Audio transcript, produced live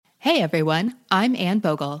Hey everyone, I'm Anne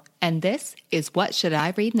Bogle, and this is What Should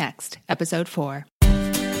I Read Next, Episode 4.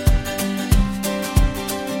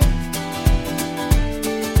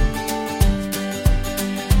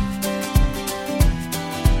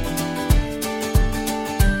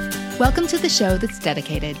 Welcome to the show that's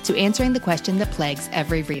dedicated to answering the question that plagues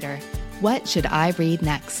every reader. What should I read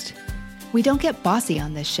next? We don't get bossy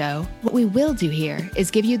on this show. What we will do here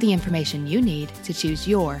is give you the information you need to choose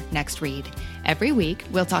your next read. Every week,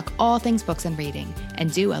 we'll talk all things books and reading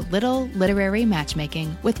and do a little literary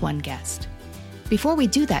matchmaking with one guest. Before we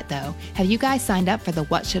do that, though, have you guys signed up for the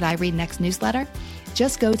What Should I Read Next newsletter?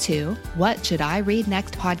 Just go to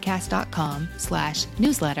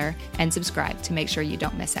whatshouldIreadnextpodcast.com/newsletter and subscribe to make sure you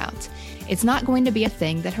don't miss out. It's not going to be a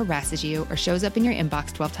thing that harasses you or shows up in your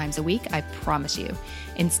inbox 12 times a week, I promise you.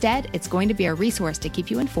 Instead, it's going to be a resource to keep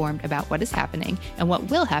you informed about what is happening and what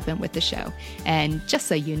will happen with the show. And just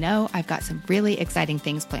so you know, I've got some really exciting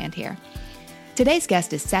things planned here. Today's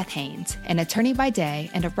guest is Seth Haines, an attorney by day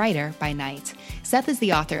and a writer by night. Seth is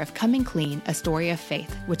the author of Coming Clean, A Story of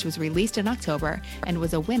Faith, which was released in October and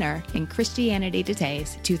was a winner in Christianity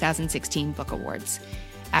Today's 2016 Book Awards.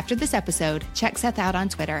 After this episode, check Seth out on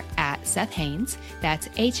Twitter at Seth Haines, that's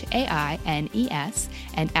Haines,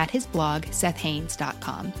 and at his blog,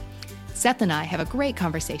 sethhaines.com. Seth and I have a great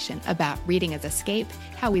conversation about reading as escape,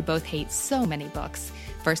 how we both hate so many books,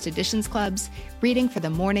 first editions clubs, reading for the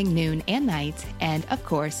morning, noon, and night, and, of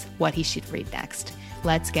course, what he should read next.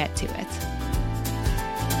 Let's get to it.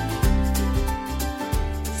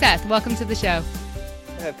 Seth, welcome to the show.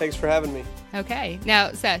 Yeah, thanks for having me. Okay.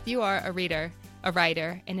 Now, Seth, you are a reader, a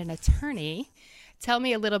writer, and an attorney. Tell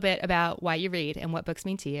me a little bit about why you read and what books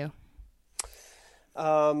mean to you.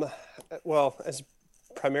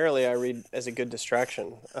 Primarily I read as a good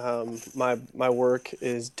distraction. My work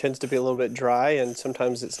tends to be a little bit dry, and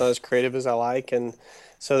sometimes it's not as creative as I like, and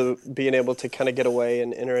so being able to kind of get away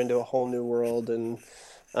and enter into a whole new world and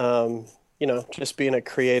just be in a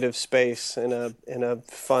creative space in a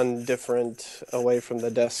fun, different, away from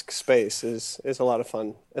the desk space is a lot of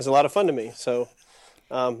fun. It's a lot of fun to me. So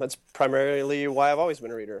that's primarily why I've always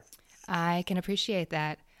been a reader. I can appreciate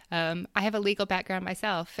that. I have a legal background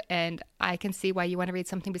myself, and I can see why you want to read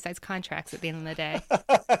something besides contracts at the end of the day.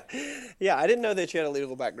 Yeah, I didn't know that you had a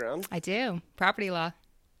legal background. I do. Property law.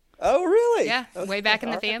 Oh, really? Yeah, okay. Way back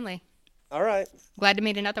in the family. All right. Glad to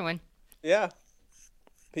meet another one. Yeah.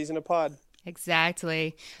 Peas in a pod.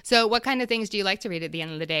 Exactly. So what kind of things do you like to read at the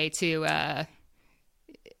end of the day to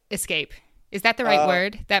escape? Is that the right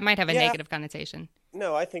word? That might have a negative connotation.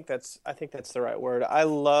 No, I think that's the right word.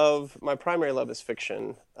 My primary love is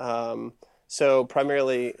fiction. So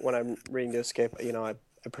primarily when I'm reading to escape, I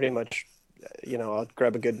pretty much, I'll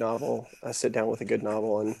grab a good novel, I sit down with a good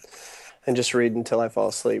novel and just read until I fall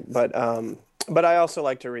asleep. But I also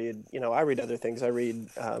like to read, I read other things. I read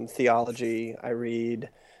theology. I read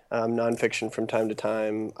nonfiction from time to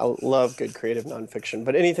time. I love good creative nonfiction,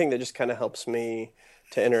 but anything that just kind of helps me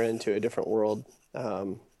to enter into a different world.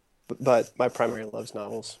 But my primary love's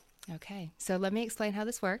novels. Okay, so let me explain how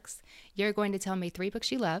this works. You're going to tell me 3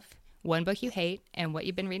 books you love, 1 book you hate, and what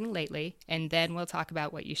you've been reading lately, and then we'll talk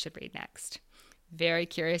about what you should read next. Very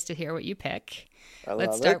curious to hear what you pick.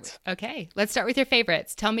 Let's start. Okay, let's start with your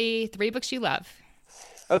favorites. Tell me 3 books you love.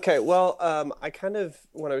 Okay, well,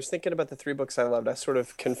 when I was thinking about the 3 books I loved, I sort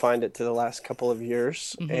of confined it to the last couple of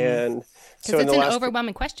years. Mm-hmm. And so it's an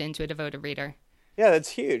overwhelming question to a devoted reader. Yeah, that's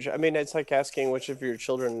huge. I mean, it's like asking which of your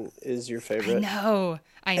children is your favorite. I know.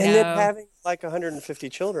 And then having like 150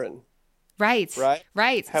 children. Right. So I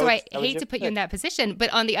hate to put you in that position, but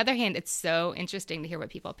on the other hand, it's so interesting to hear what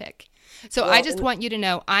people pick. So I just want you to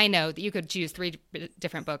know, I know that you could choose 3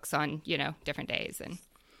 different books on, different days.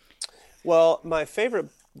 Well, my favorite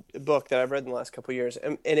book that I've read in the last couple of years,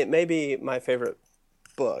 and it may be my favorite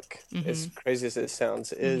book, mm-hmm. as crazy as it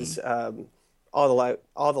sounds, is All the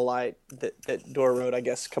Light that Dora wrote, I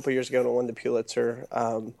guess, a couple of years ago, and it won the Pulitzer.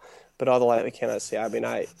 But All the Light We Cannot See. I mean,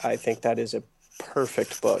 I think that is a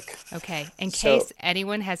perfect book. Okay. In case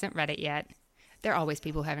anyone hasn't read it yet, there are always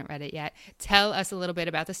people who haven't read it yet. Tell us a little bit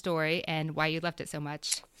about the story and why you loved it so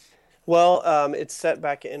much. Well, it's set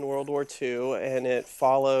back in World War II, and it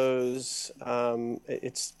follows,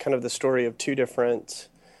 it's kind of the story of 2 different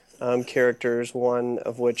characters, one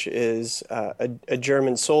of which is a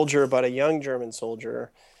German soldier, but a young German soldier,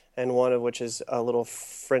 and one of which is a little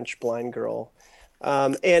French blind girl.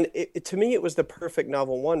 And to me, it was the perfect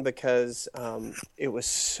novel, one, because it was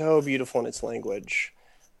so beautiful in its language.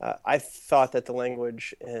 I thought that the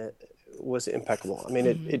language was impeccable. I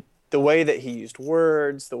mean, the way that he used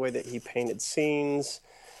words, the way that he painted scenes,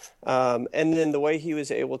 And then the way he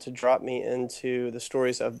was able to drop me into the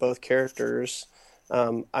stories of both characters.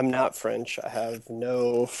 I'm not French. I have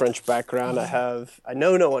no French background. I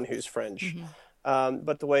know no one who's French.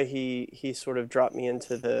 But the way he sort of dropped me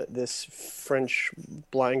into this French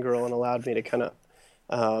blind girl and allowed me to kind of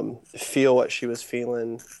feel what she was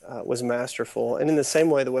feeling was masterful. And in the same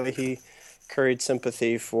way, the way he curried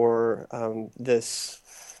sympathy for this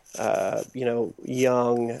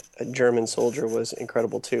young German soldier was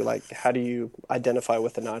incredible too. Like, how do you identify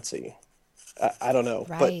with a Nazi? I don't know,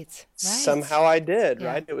 but somehow I did. Yeah.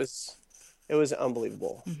 Right? It was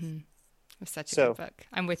unbelievable. It was such a good book.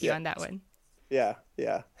 I'm with you on that one. Yeah,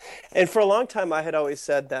 yeah. And for a long time, I had always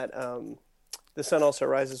said that The Sun Also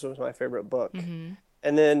Rises was my favorite book.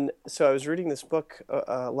 And then, so I was reading this book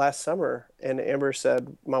last summer, and Amber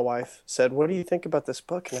said, my wife said, "What do you think about this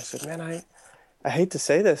book?" And I said, "Man, I hate to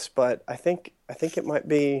say this, but I think it might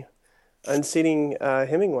be unseating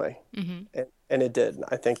Hemingway." And it did.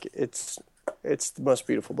 I think it's the most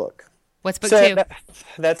beautiful book. What's book two?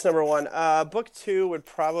 That's number one. Book two would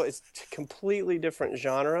probably, it's a completely different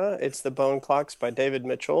genre. It's The Bone Clocks by David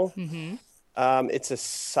Mitchell. It's a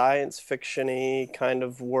science fiction-y kind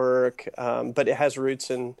of work, but it has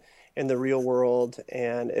roots in the real world,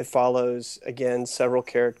 and it follows, again, several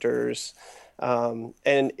characters.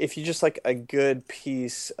 And if you just like a good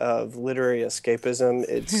piece of literary escapism,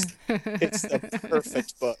 it's the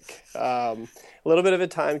perfect book. A little bit of a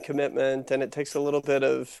time commitment, and it takes a little bit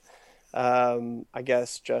of, I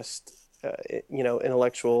guess, just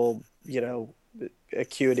intellectual,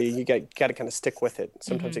 acuity. You got to kind of stick with it.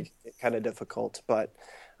 Sometimes it can get kind of difficult, but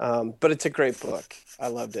it's a great book. I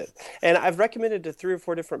loved it, and I've recommended it to 3 or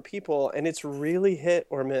 4 different people, and it's really hit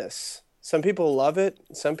or miss. Some people love it,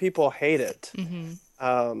 some people hate it.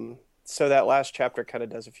 So that last chapter kind of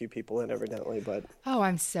does a few people in, evidently. But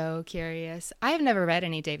I'm so curious. I have never read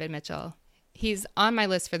any David Mitchell. He's on my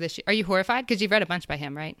list for this year. Are you horrified? Because you've read a bunch by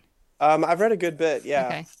him, right? I've read a good bit. Yeah.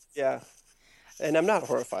 Okay. Yeah. And I'm not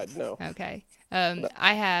horrified. No. Okay.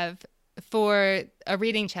 I have, for a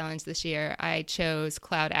reading challenge this year, I chose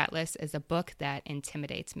Cloud Atlas as a book that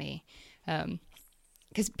intimidates me.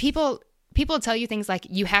 Because people tell you things like,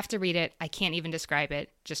 you have to read it. I can't even describe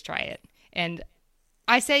it. Just try it. And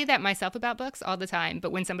I say that myself about books all the time,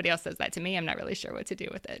 but when somebody else says that to me, I'm not really sure what to do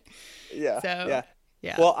with it. Yeah. So,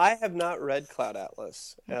 yeah. Well, I have not read Cloud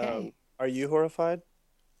Atlas. Okay. Are you horrified?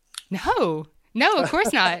 No, of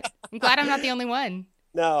course not. I'm glad I'm not the only one.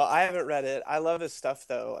 No, I haven't read it. I love his stuff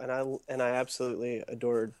though, and I absolutely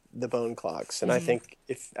adored The Bone Clocks. And I think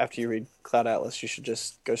if after you read Cloud Atlas, you should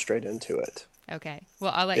just go straight into it. Okay.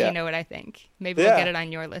 Well, I'll let you know what I think. Maybe we'll get it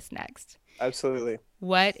on your list next. Absolutely.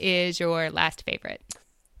 What is your last favorite?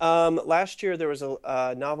 Last year there was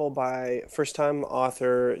a novel by first-time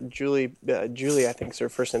author Julie, I think is her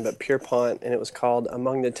first name, but Pierpont, and it was called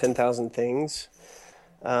Among the 10,000 Things.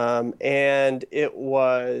 And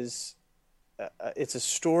it's a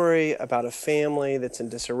story about a family that's in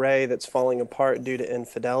disarray, that's falling apart due to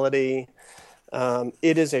infidelity.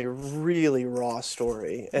 It is a really raw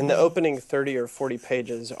story, and the opening 30 or 40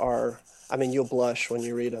 pages are, you'll blush when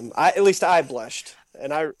you read them. At least I blushed,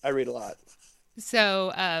 and I read a lot.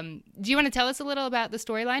 So, do you want to tell us a little about the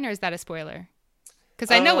storyline, or is that a spoiler? Because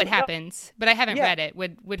I know what happens, but I haven't read it.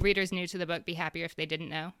 Would readers new to the book be happier if they didn't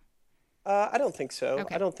know? I don't think so.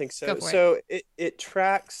 Okay. I don't think so. Go for So it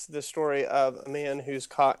tracks the story of a man who's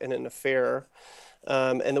caught in an affair.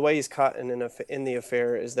 And the way he's caught in the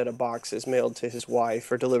affair is that a box is mailed to his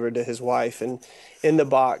wife or delivered to his wife. And in the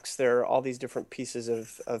box, there are all these different pieces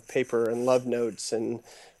of paper and love notes and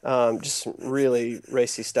just really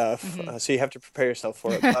racy stuff. So you have to prepare yourself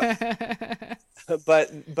for it.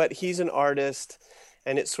 But he's an artist,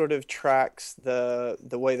 and it sort of tracks the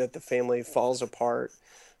way that the family falls apart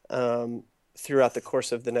throughout the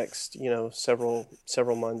course of the next,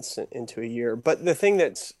 several months into a year. But the thing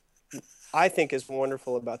I think is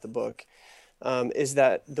wonderful about the book is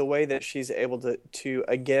that the way that she's able to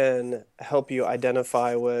again help you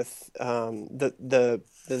identify with the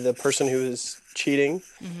person who is cheating,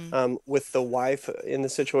 with the wife in the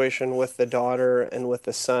situation, with the daughter, and with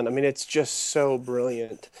the son. It's just so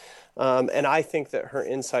brilliant, and I think that her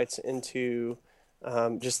insights into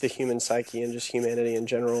just the human psyche and just humanity in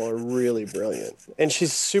general are really brilliant. And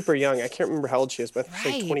she's super young. I can't remember how old she is, but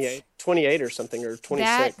I think 28 or something, or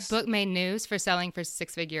 26. That book made news for selling for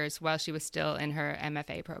 6 figures while she was still in her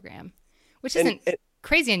MFA program, which isn't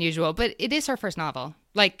crazy unusual, but it is her first novel.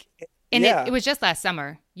 It was just last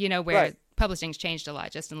summer, where publishing's changed a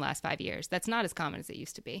lot just in the last 5 years. That's not as common as it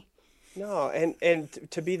used to be. No, and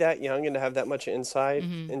to be that young and to have that much insight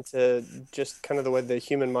into just kind of the way the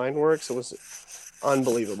human mind works, it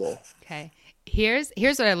unbelievable. Okay. Here's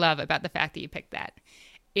what I love about the fact that you picked that.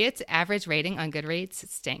 Its average rating on Goodreads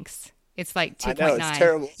stinks. It's like 2.9. I know, it's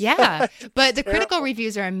terrible. Yeah, but the Terrible. critical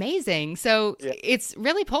reviews are amazing. So Yeah. it's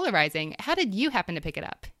really polarizing. How did you happen to pick it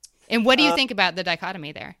up? And what do you think about the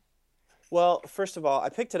dichotomy there? Well, first of all, I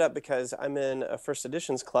picked it up because I'm in a first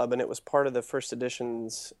editions club, and it was part of the first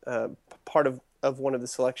editions, part of one of the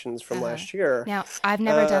selections from last year. Now, I've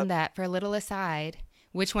never done that. For a little aside,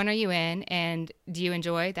 which one are you in, and do you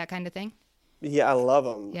enjoy that kind of thing? Yeah, I love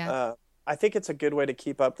them. Yeah. I think it's a good way to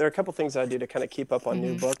keep up. There are a couple things that I do to kind of keep up on Mm-hmm.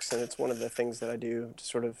 new books, and it's one of the things that I do to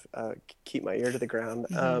sort of keep my ear to the ground.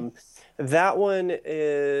 Mm-hmm. That one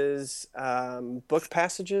is Book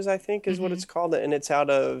Passages, I think, is what it's called, and it's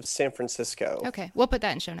out of San Francisco. Okay, we'll put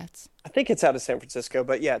that in show notes. I think it's out of San Francisco,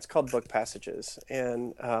 but yeah, it's called Book Passages.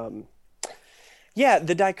 And yeah,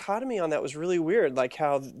 the dichotomy on that was really weird, like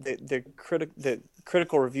how the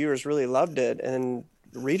critical reviewers really loved it, and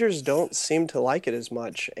readers don't seem to like it as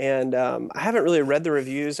much. And I haven't really read the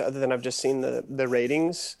reviews other than I've just seen the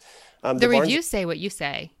ratings. The reviews say what you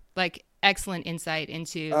say, like excellent insight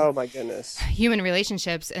into Oh my goodness. human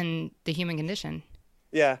relationships and the human condition.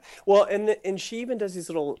 Yeah. Well, and she even does these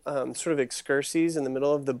little sort of excursions in the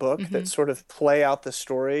middle of the book that sort of play out the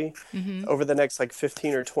story over the next like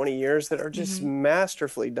 15 or 20 years that are just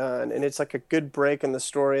masterfully done. And it's like a good break in the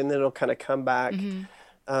story, and then it'll kind of come back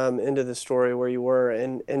into the story where you were.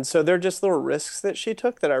 And so they're just little risks that she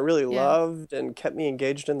took that I really loved and kept me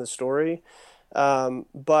engaged in the story.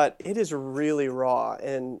 But it is really raw.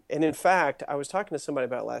 And in fact, I was talking to somebody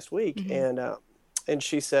about it last week, and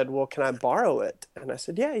she said, "Well, can I borrow it?" And I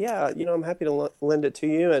said, "Yeah, I'm happy to lend it to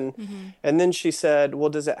you." And then she said, "Well,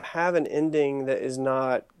 does it have an ending that is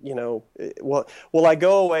not, will I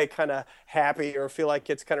go away kind of happy or feel like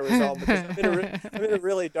it's kind of resolved? Because I'm in a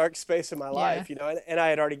really dark space in my life, and I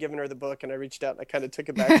had already given her the book, and I reached out and I kind of took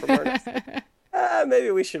it back from her. And I said,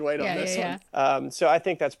 maybe we should wait on this one." So I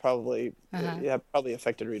think that's probably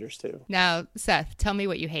affected readers too. Now, Seth, tell me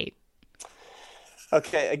what you hate.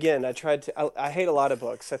 Okay, again, I hate a lot of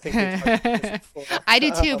books. I think we talked about this before. I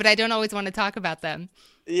do too, but I don't always want to talk about them.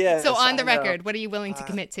 Yes, So on the I know. record, what are you willing to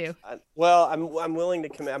commit to? Well, I'm willing to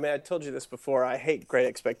commit. I mean, I told you this before. I hate Great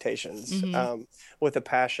Expectations with a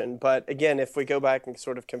passion. But again, if we go back and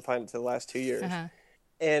sort of confine it to the last 2 years,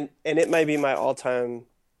 and it may be my all-time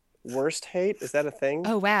worst hate. Is that a thing?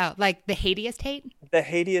 Oh, wow. Like the hatiest hate? The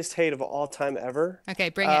hatiest hate of all time ever. Okay,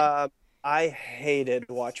 bring it. I hated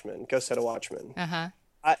Watchmen. Go Set a Watchman. Uh-huh.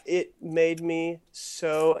 It made me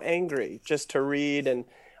so angry just to read. And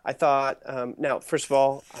I thought, now, first of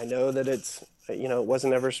all, I know that it's, it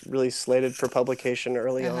wasn't ever really slated for publication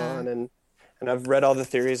early on. And I've read all the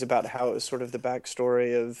theories about how it was sort of the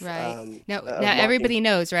backstory of. Right. Now everybody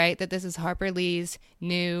knows, right, that this is Harper Lee's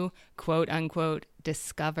new, quote unquote,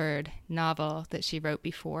 discovered novel that she wrote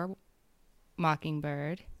before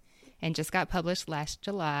Mockingbird and just got published last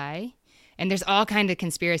July. And there's all kind of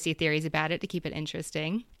conspiracy theories about it to keep it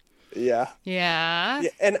interesting. Yeah. Yeah.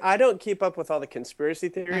 And I don't keep up with all the conspiracy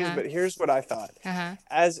theories, but here's what I thought.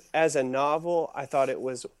 As a novel, I thought it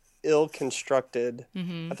was ill-constructed.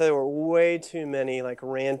 I thought there were way too many like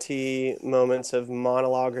ranty moments of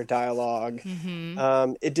monologue or dialogue.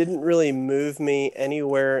 It didn't really move me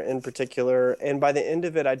anywhere in particular. And by the end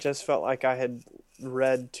of it, I just felt like I had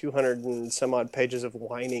read 200 and some odd pages of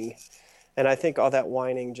whining. And I think all that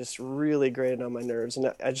whining just really grated on my nerves.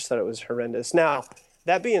 And I just thought it was horrendous. Now,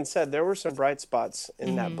 that being said, there were some bright spots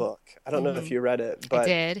in that book. I don't know if you read it, but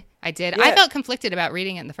I did. Yeah. I felt conflicted about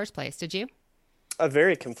reading it in the first place. Did you?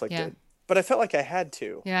 Very conflicted. Yeah. But I felt like I had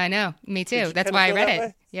to. Yeah, I know. Me too. you That's kinda why I feel read that it.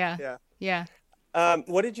 way? Yeah. Yeah. Yeah.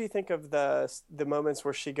 What did you think of the moments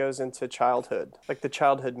where she goes into childhood, like the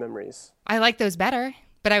childhood memories? I like those better,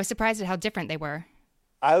 but I was surprised at how different they were.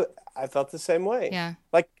 I felt the same way. Yeah.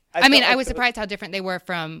 Like I felt like was surprised how different they were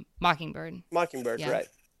from Mockingbird. Mockingbird, Yeah. right?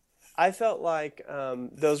 I felt like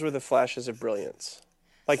those were the flashes of brilliance.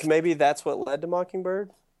 Like maybe that's what led to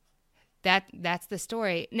Mockingbird. That's the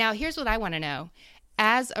story. Now, here's what I want to know.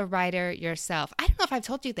 As a writer yourself, I don't know if I've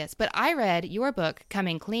told you this, but I read your book,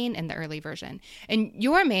 Coming Clean, in the early version. And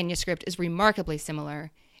your manuscript is remarkably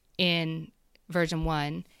similar in version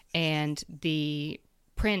 1 and the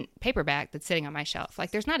print paperback that's sitting on my shelf.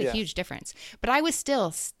 Like, there's not a huge difference. But I was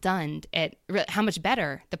still stunned at how much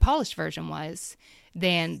better the polished version was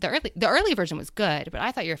than the early. The early version was good, but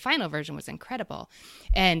I thought your final version was incredible.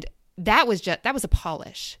 And that was a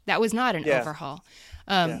polish. That was not an overhaul.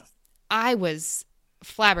 I was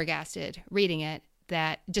flabbergasted reading it,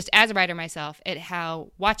 that just as a writer myself, at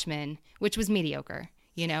how Watchmen, which was mediocre,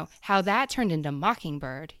 how that turned into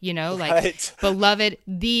Mockingbird, like Right. beloved,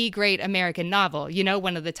 the great American novel,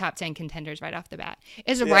 one of the top 10 contenders right off the bat.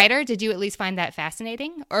 As a Yeah. writer, did you at least find that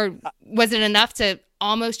fascinating? Or was it enough to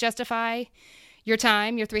almost justify your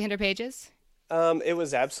time, your 300 pages? It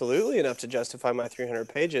was absolutely enough to justify my 300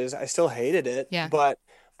 pages. I still hated it, Yeah. but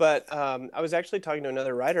I was actually talking to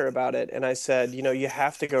another writer about it, and I said, you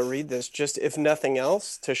have to go read this, just if nothing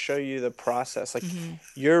else, to show you the process. Like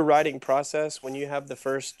your writing process, when you have the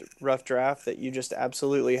first rough draft that you just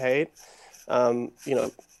absolutely hate,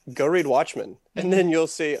 go read Watchmen, and then you'll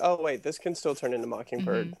see, oh wait, this can still turn into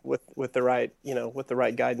Mockingbird with the right, with the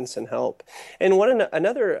right guidance and help. And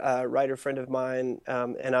another writer friend of mine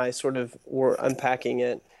and I sort of were unpacking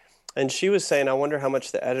it, and she was saying, I wonder how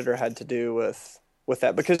much the editor had to do with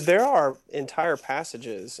that, because there are entire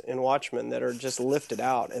passages in Watchmen that are just lifted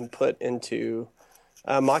out and put into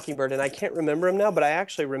Mockingbird, and I can't remember them now, but I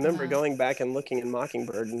actually remember going back and looking in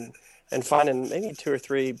Mockingbird and finding maybe two or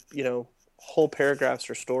three, whole paragraphs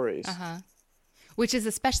or stories. Which is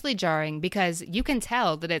especially jarring because you can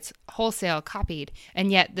tell that it's wholesale copied, and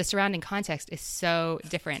yet the surrounding context is so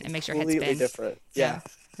different. It makes your head spin. Completely different. Yeah.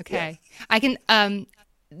 Okay. Yeah. I can.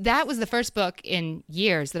 That was the first book in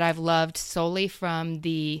years that I've loved solely from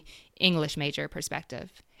the English major perspective,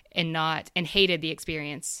 and hated the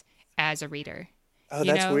experience as a reader. Oh,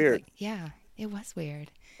 that's weird. Yeah, it was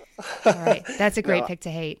weird. All right, that's a great pick to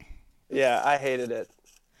hate. Yeah, I hated it.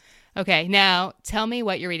 Okay, now tell me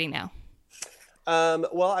what you're reading now.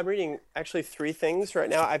 Well, I'm reading actually three things right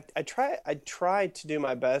now. I try to do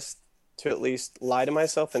my best to at least lie to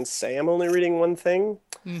myself and say I'm only reading one thing.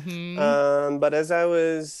 But as I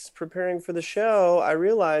was preparing for the show, I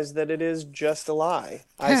realized that it is just a lie.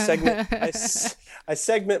 I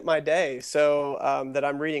segment my day so that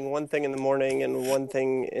I'm reading one thing in the morning and one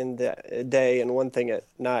thing in the day and one thing at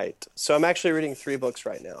night. So I'm actually reading three books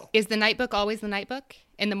right now. Is the night book always the night book?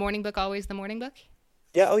 And the morning book always the morning book?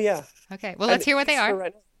 Yeah. Oh, yeah. Okay. Well, let's hear what they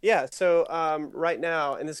are. Yeah. So right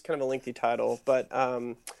now, and this is kind of a lengthy title, but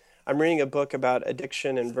I'm reading a book about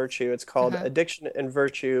addiction and virtue. It's called Addiction and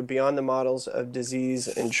Virtue: Beyond the Models of Disease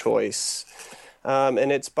and Choice.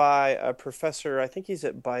 And it's by a professor, I think he's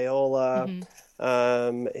at Biola.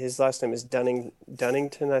 His last name is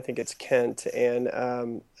Dunnington. I think it's Kent.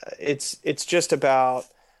 And it's just about,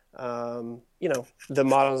 the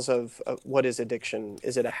models of what is addiction.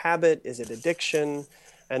 Is it a habit? Is it addiction?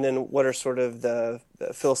 And then what are sort of the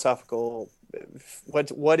philosophical,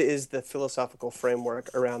 what is the philosophical framework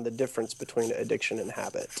around the difference between addiction and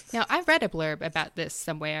habit? Now, I read a blurb about this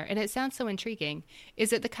somewhere, and it sounds so intriguing.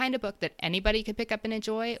 Is it the kind of book that anybody could pick up and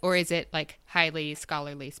enjoy, or is it like highly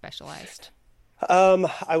scholarly specialized?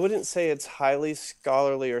 I wouldn't say it's highly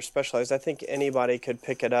scholarly or specialized. I think anybody could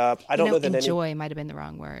pick it up. I don't know that enjoy might have been the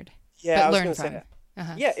wrong word. Yeah, but I was going to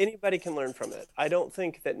say. Yeah, anybody can learn from it. I don't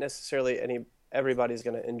think that necessarily everybody's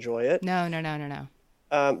going to enjoy it. No.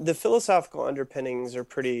 The philosophical underpinnings are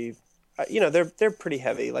pretty, they're pretty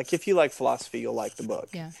heavy. Like if you like philosophy, you'll like the book.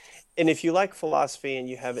 Yeah. And if you like philosophy and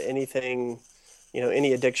you have anything,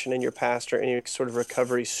 any addiction in your past or any sort of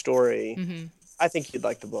recovery story, I think you'd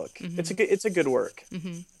like the book. It's a good work.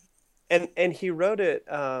 And he wrote it.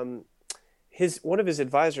 One of his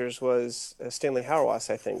advisors was Stanley Hauerwas,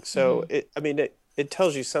 I think. So it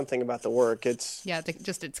tells you something about the work. It's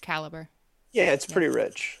just its caliber. Yeah, it's pretty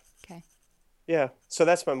rich. Okay. Yeah, so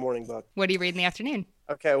that's my morning book. What do you read in the afternoon?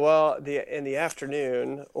 Okay, well, in the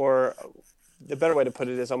afternoon, or the better way to put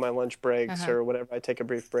it is on my lunch breaks or whatever, I take a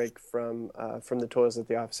brief break from the toys at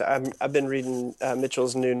the office. I've been reading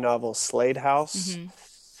Mitchell's new novel, Slade House,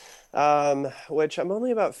 which I'm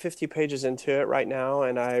only about 50 pages into it right now,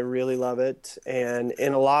 and I really love it. And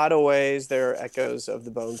in a lot of ways, there are echoes of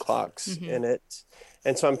the Bone Clocks in it.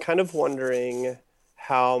 And so I'm kind of wondering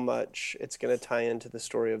how much it's going to tie into the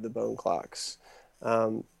story of the Bone Clocks.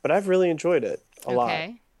 But I've really enjoyed it a lot.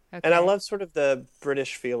 Okay. And I love sort of the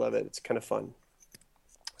British feel of it. It's kind of fun.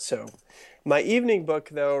 So my evening book,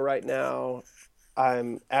 though, right now,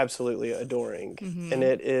 I'm absolutely adoring. And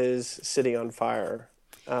it is City on Fire.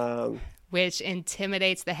 Which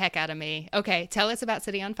intimidates the heck out of me. Okay, tell us about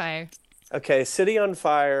City on Fire. Okay, City on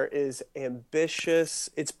Fire is ambitious.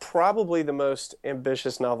 It's probably the most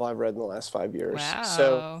ambitious novel I've read in the last 5 years. Wow.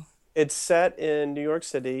 So it's set in New York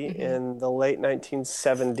City in the late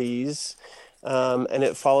 1970s, and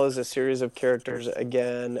it follows a series of characters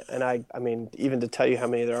again. And I mean, even to tell you how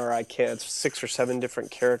many there are, I can't. It's 6 or 7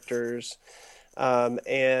 different characters.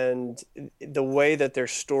 And the way that their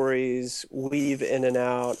stories weave in and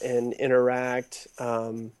out and interact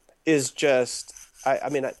is just... I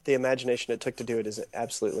mean, the imagination it took to do it is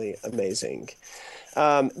absolutely amazing.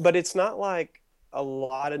 But it's not like a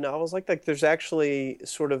lot of novels like that. There's actually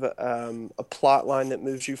sort of a plot line that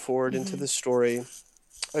moves you forward into Hmm. the story.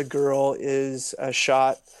 A girl is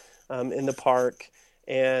shot in the park,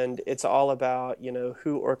 and it's all about,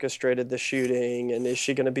 who orchestrated the shooting and is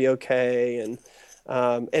she going to be okay? And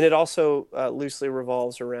it also loosely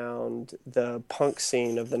revolves around the punk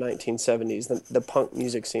scene of the 1970s, the punk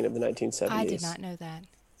music scene of the I did 1970s not know that.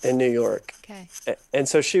 in New York. Okay. And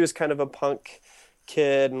so she was kind of a punk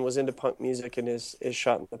kid and was into punk music and is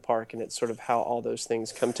shot in the park, and it's sort of how all those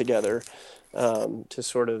things come together to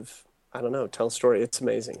sort of, I don't know, tell a story. It's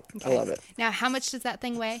amazing. I Okay. love it. Now, how much does that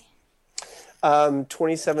thing weigh?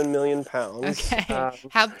 27 million pounds. Okay.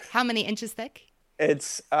 How many inches thick?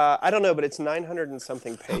 It's I don't know, but it's 900 and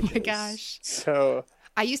something Oh my pages. gosh. So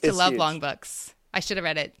I used to it's love long huge. books. I should have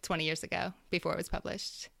read it 20 years ago before it was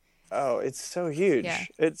published. Oh, it's so Yeah.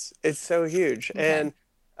 huge. It's so huge. Okay. And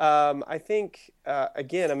I think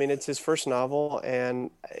again, I mean, it's his first novel,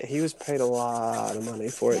 and he was paid a lot of money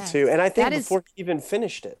for it Yeah. too. And I That think is before he even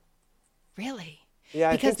finished it. really Yeah,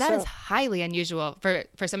 I because think that is so. highly unusual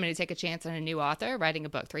for somebody to take a chance on a new author writing a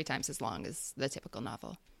book 3 times as long as the typical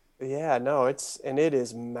novel. Yeah, no, it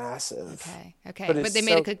is massive. Okay. Okay. But it's But they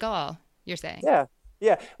made a so good call, you're saying. yeah.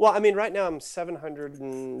 Yeah. Well, I mean, right now I'm 700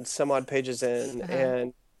 and some odd pages in, Uh-huh.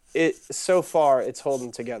 and it so far it's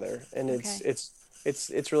holding together, and Okay. it's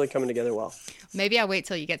really coming together well. Maybe I'll wait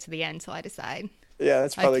till you get to the end till I decide. Yeah,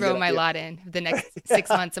 that's I probably a throw good my idea. lot in the next 6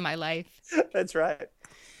 months of my life. That's right.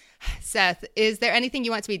 Seth, is there anything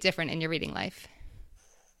you want to be different in your reading life?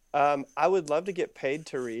 I would love to get paid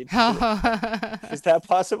to read. I Is that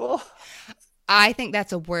possible? think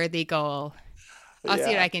that's a worthy goal. I'll see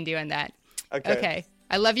what Yeah. I can do on that. Okay. Okay.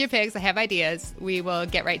 I love your picks. I have ideas. We will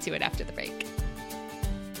get right to it after the break.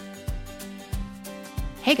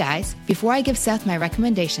 Hey guys, before I give Seth my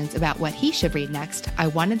recommendations about what he should read next, I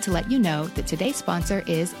wanted to let you know that today's sponsor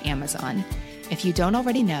is Amazon. If you don't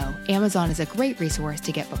already know, Amazon is a great resource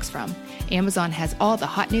to get books from. Amazon has all the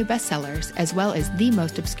hot new bestsellers as well as the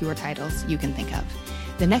most obscure titles you can think of.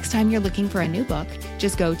 The next time you're looking for a new book,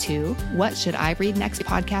 just go to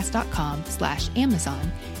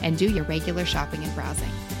whatshouldireadnextpodcast.com/Amazon and do your regular shopping and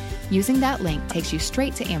browsing. Using that link takes you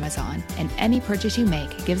straight to Amazon, and any purchase you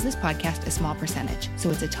make gives this podcast a small percentage, so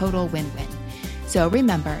it's a total win-win. So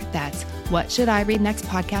remember, that's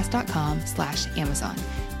whatshouldireadnextpodcast.com/Amazon.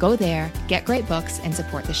 Go there, get great books, and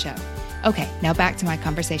support the show. Okay, now back to my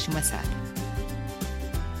conversation with Seth.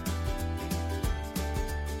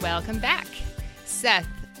 Welcome back. Seth,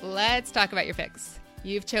 let's talk about your picks.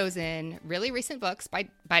 You've chosen really recent books by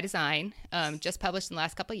design, just published in the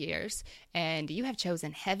last couple of years, and you have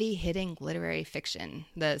chosen heavy-hitting literary fiction,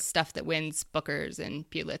 the stuff that wins Bookers and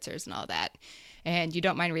Pulitzers and all that, and you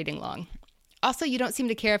don't mind reading long. Also, you don't seem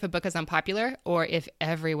to care if a book is unpopular or if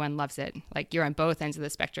everyone loves it. Like, you're on both ends of the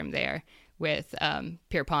spectrum there with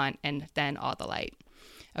Pierpont and then All the Light.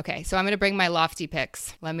 Okay, so I'm going to bring my lofty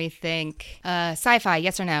picks. Let me think. Sci-fi,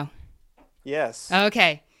 yes or no? Yes.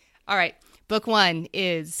 Okay. All right. Book one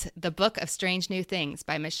is The Book of Strange New Things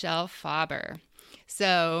by Michelle Faber.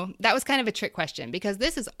 So that was kind of a trick question because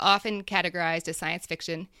this is often categorized as science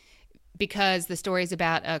fiction because the story is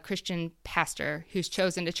about a Christian pastor who's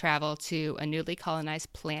chosen to travel to a newly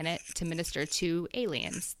colonized planet to minister to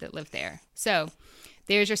aliens that live there. So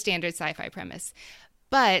there's your standard sci-fi premise.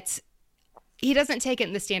 But he doesn't take it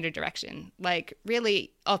in the standard direction. Like,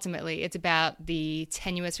 really, ultimately, it's about the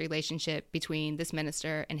tenuous relationship between this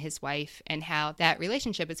minister and his wife and how that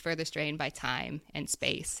relationship is further strained by time and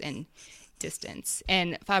space and distance.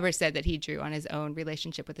 And Faber said that he drew on his own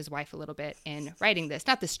relationship with his wife a little bit in writing this.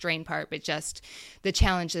 Not the strain part, but just the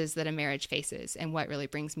challenges that a marriage faces and what really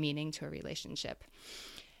brings meaning to a relationship.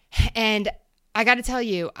 And I got to tell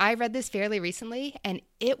you, I read this fairly recently, and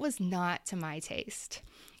it was not to my taste.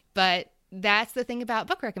 But that's the thing about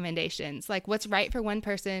book recommendations. Like, what's right for one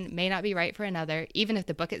person may not be right for another, even if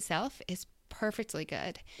the book itself is perfectly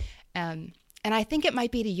good. And I think it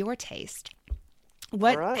might be to your taste. All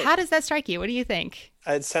right. How does that strike you? What do you think?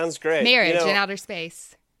 It sounds great. Marriage in outer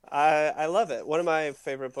space. I love it. One of my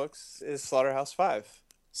favorite books is Slaughterhouse-Five.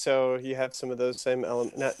 So you have some of those same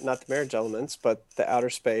elements, not the marriage elements, but the outer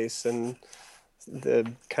space and the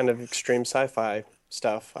kind of extreme sci-fi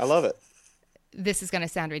stuff. I love it. This is going to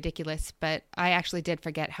sound ridiculous, but I actually did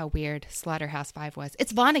forget how weird Slaughterhouse-Five was.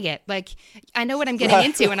 It's Vonnegut. Like, I know what I'm getting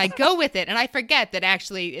into, and I go with it, and I forget that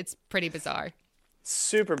actually it's pretty bizarre.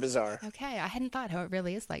 Super bizarre. Okay, I hadn't thought how it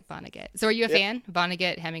really is like Vonnegut. So are you a fan?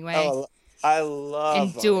 Vonnegut, Hemingway, Oh, I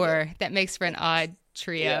love Endure. Vonnegut. That makes for an odd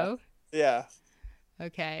trio. Yeah.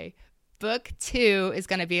 Okay. Book two is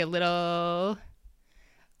going to be a little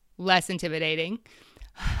less intimidating.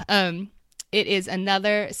 It is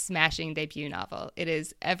another smashing debut novel. It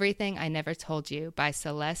is Everything I Never Told You by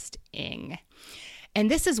Celeste Ng. And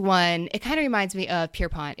this is one, it kind of reminds me of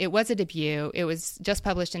Pierpont. It was a debut. It was just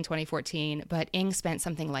published in 2014, but Ng spent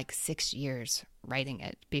something like 6 years writing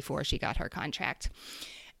it before she got her contract.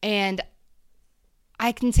 And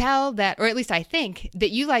I can tell that, or at least I think, that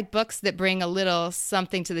you like books that bring a little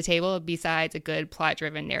something to the table besides a good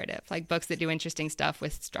plot-driven narrative, like books that do interesting stuff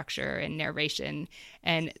with structure and narration.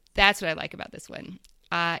 And that's what I like about this one.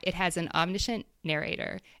 It has an omniscient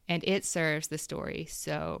narrator, and it serves the story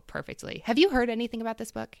so perfectly. Have you heard anything about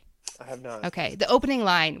this book? I have not. Okay. The opening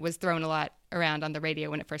line was thrown a lot around on the radio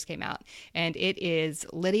when it first came out, and it is,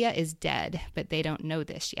 Lydia is dead, but they don't know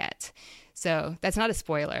this yet. So that's not a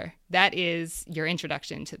spoiler. That is your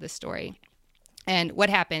introduction to the story. And what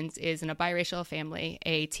happens is, in a biracial family,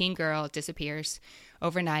 a teen girl disappears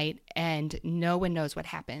overnight, and no one knows what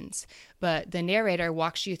happens. But the narrator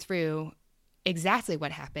walks you through exactly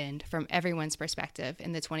what happened from everyone's perspective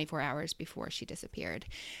in the 24 hours before she disappeared.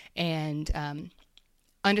 And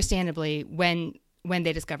understandably, when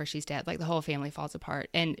they discover she's dead, like the whole family falls apart,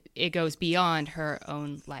 and it goes beyond her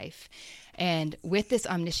own life. And with this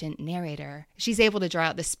omniscient narrator, she's able to draw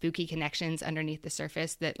out the spooky connections underneath the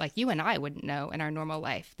surface that like you and I wouldn't know in our normal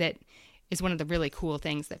life. That is one of the really cool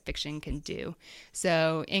things that fiction can do.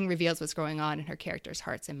 So Ng reveals what's going on in her characters'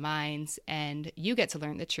 hearts and minds, and you get to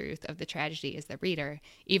learn the truth of the tragedy as the reader,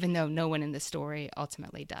 even though no one in the story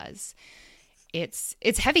ultimately does. It's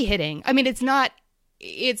heavy hitting. I mean, it's not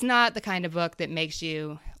the kind of book that makes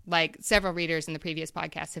you, like several readers in the previous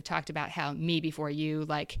podcasts have talked about how Me Before You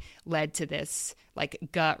like led to this like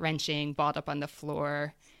gut wrenching, balled up on the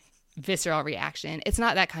floor, visceral reaction. It's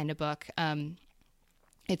not that kind of book.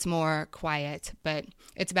 It's more quiet, but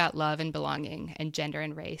it's about love and belonging and gender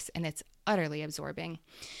and race, and it's utterly absorbing.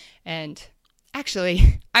 And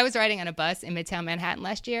actually, I was riding on a bus in Midtown Manhattan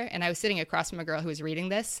last year, and I was sitting across from a girl who was reading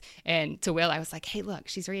this, and to Will, I was like, hey, look,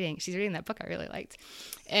 she's reading that book I really liked.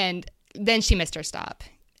 And then she missed her stop.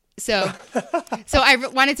 So I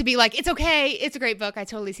wanted to be like, it's okay, it's a great book, I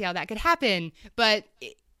totally see how that could happen, but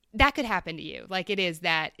that could happen to you. Like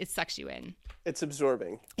it sucks you in. It's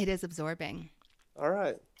absorbing. It is absorbing. All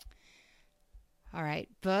right.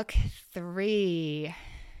 Book 3.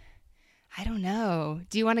 I don't know.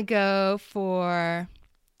 Do you want to go for...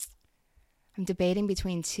 I'm debating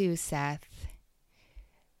between 2, Seth.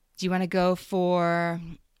 Do you want to go for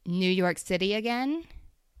New York City again?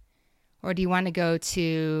 Or do you want to go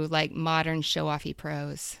to like modern show-offy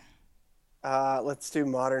prose? Let's do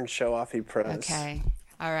modern show-offy prose. Okay.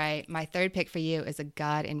 All right. My third pick for you is A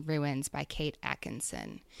God in Ruins by Kate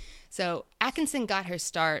Atkinson. So Atkinson got her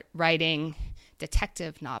start writing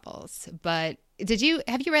detective novels, but have you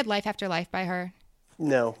read Life After Life by her?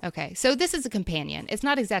 No. Okay, so this is a companion. It's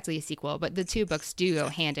not exactly a sequel, but the two books do go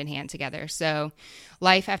hand in hand together. So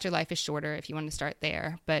Life After Life is shorter if you want to start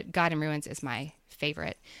there, but God in Ruins is my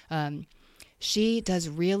favorite. She does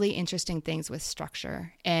really interesting things with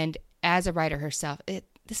structure, and as a writer herself,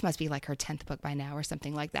 this must be like her 10th book by now or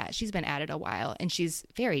something like that. She's been at it a while, and she's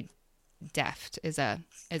very deft as a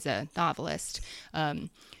novelist.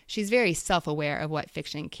 She's very self-aware of what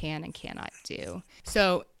fiction can and cannot do.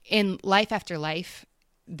 So in Life After Life,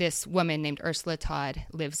 this woman named Ursula Todd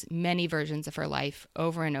lives many versions of her life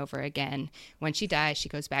over and over again. When she dies, she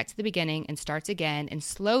goes back to the beginning and starts again, and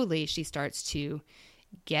slowly she starts to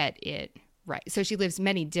get it right. So she lives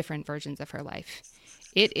many different versions of her life.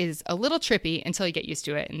 It is a little trippy until you get used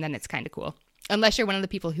to it, and then it's kind of cool. Unless you're one of the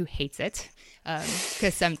people who hates it,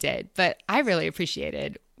 because some did. But I really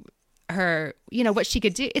appreciated her, what she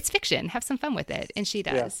could do. It's fiction. Have some fun with it. And she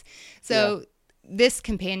does. Yeah. So this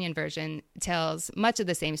companion version tells much of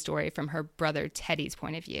the same story from her brother Teddy's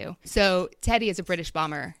point of view. So Teddy is a British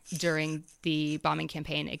bomber during the bombing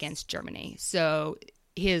campaign against Germany. So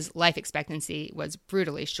his life expectancy was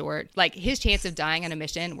brutally short. Like his chance of dying on a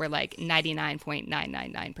mission were like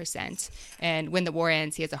 99.999%. And when the war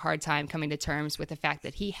ends, he has a hard time coming to terms with the fact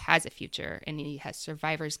that he has a future and he has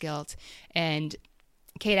survivor's guilt. And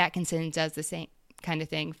Kate Atkinson does the same kind of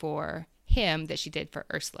thing for him that she did for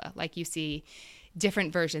Ursula. Like you see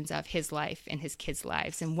different versions of his life and his kids'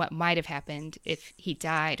 lives and what might have happened if he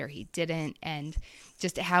died or he didn't, and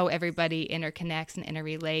just how everybody interconnects and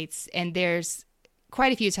interrelates. And there's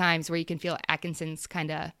quite a few times where you can feel Atkinson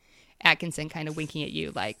kind of winking at you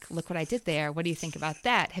like, look what I did there. What do you think about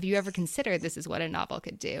that? Have you ever considered this is what a novel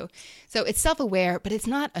could do? So it's self-aware, but it's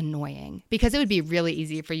not annoying, because it would be really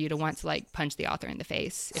easy for you to want to like punch the author in the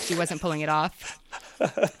face if she wasn't pulling it off.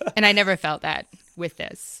 And I never felt that with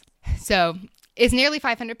this. So it's nearly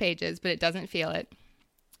 500 pages, but it doesn't feel it.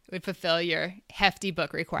 It would fulfill your hefty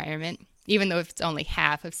book requirement. even though it's only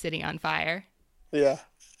half of City on Fire. Yeah.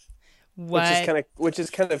 What? Which is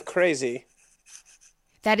kind of crazy.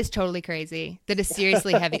 That is totally crazy. That is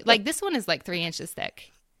seriously heavy. Like, this one is like 3 inches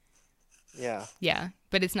thick. Yeah. Yeah,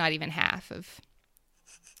 but it's not even half of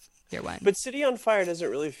your one. But City on Fire doesn't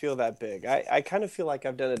really feel that big. I kind of feel like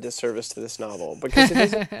I've done a disservice to this novel because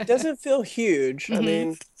it doesn't feel huge. Mm-hmm. I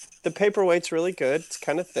mean, the paperweight's really good. It's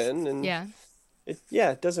kind of thin, and Yeah.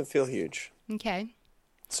 it doesn't feel huge. Okay.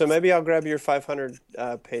 So maybe I'll grab your 500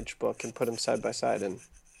 page book and put them side by side and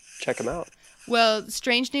check them out. Well,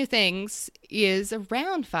 Strange New Things is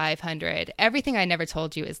around 500. Everything I Never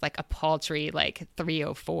Told You is like a paltry, like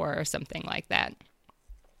 304 or something like that.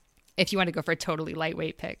 If you want to go for a totally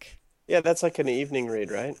lightweight pick. Yeah, that's like an evening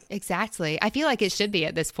read, right? Exactly. I feel like it should be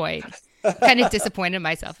at this point. Kind of disappointed in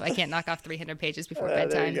myself. I can't knock off 300 pages before There you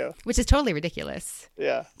bedtime, go. which is totally ridiculous.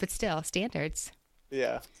 Yeah, But still, standards.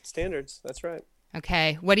 yeah. Standards, that's right.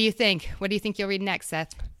 Okay. What do you think? What do you think you'll read next,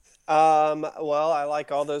 Seth? Well, I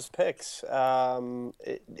like all those picks.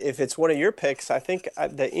 If it's one of your picks, I think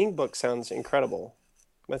the Ing book sounds incredible.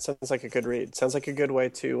 That sounds like a good read. Sounds like a good way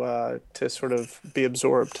to sort of be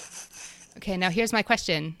absorbed. Okay. Now, here's my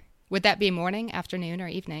question. Would that be morning, afternoon, or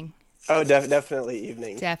evening? Oh, definitely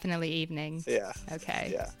evening. Definitely evening. Yeah.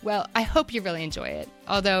 Okay. Yeah. Well, I hope you really enjoy it.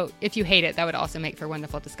 Although, if you hate it, that would also make for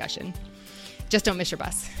wonderful discussion. Just don't miss your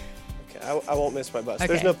bus. Okay. I won't miss my bus. Okay.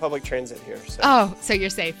 There's no public transit here. So. Oh, so you're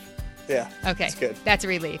safe. Yeah. Okay. That's good. That's a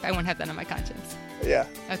relief. I won't have that on my conscience. Yeah.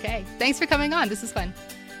 Okay. Thanks for coming on. This was fun.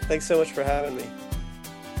 Thanks so much for having me.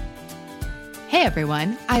 Hey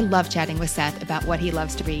everyone, I love chatting with Seth about what he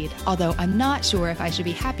loves to read, although I'm not sure if I should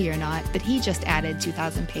be happy or not that he just added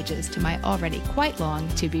 2,000 pages to my already quite long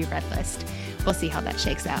to-be-read list. We'll see how that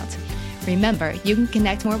shakes out. Remember, you can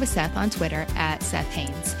connect more with Seth on Twitter at Seth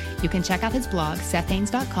Haines. You can check out his blog,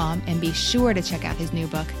 SethHaines.com, and be sure to check out his new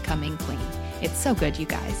book, Coming Clean. It's so good, you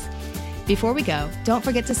guys. Before we go, don't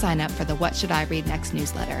forget to sign up for the What Should I Read Next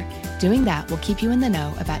newsletter. Doing that will keep you in the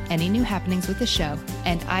know about any new happenings with the show,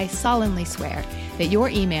 and I solemnly swear that your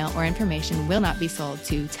email or information will not be sold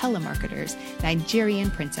to telemarketers,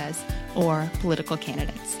 Nigerian princes, or political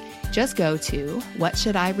candidates. Just go to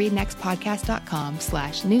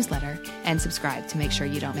whatshouldireadnextpodcast.com/newsletter and subscribe to make sure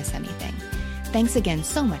you don't miss anything. Thanks again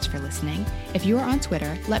so much for listening. If you are on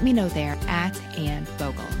Twitter, let me know there at Anne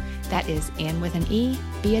Vogel. That is Anne with an E,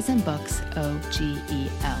 B as in books,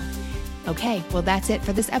 O-G-E-L. Okay, well that's it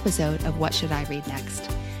for this episode of What Should I Read Next?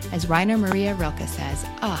 As Rainer Maria Rilke says,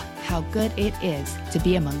 how good it is to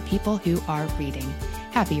be among people who are reading.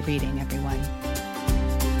 Happy reading, everyone.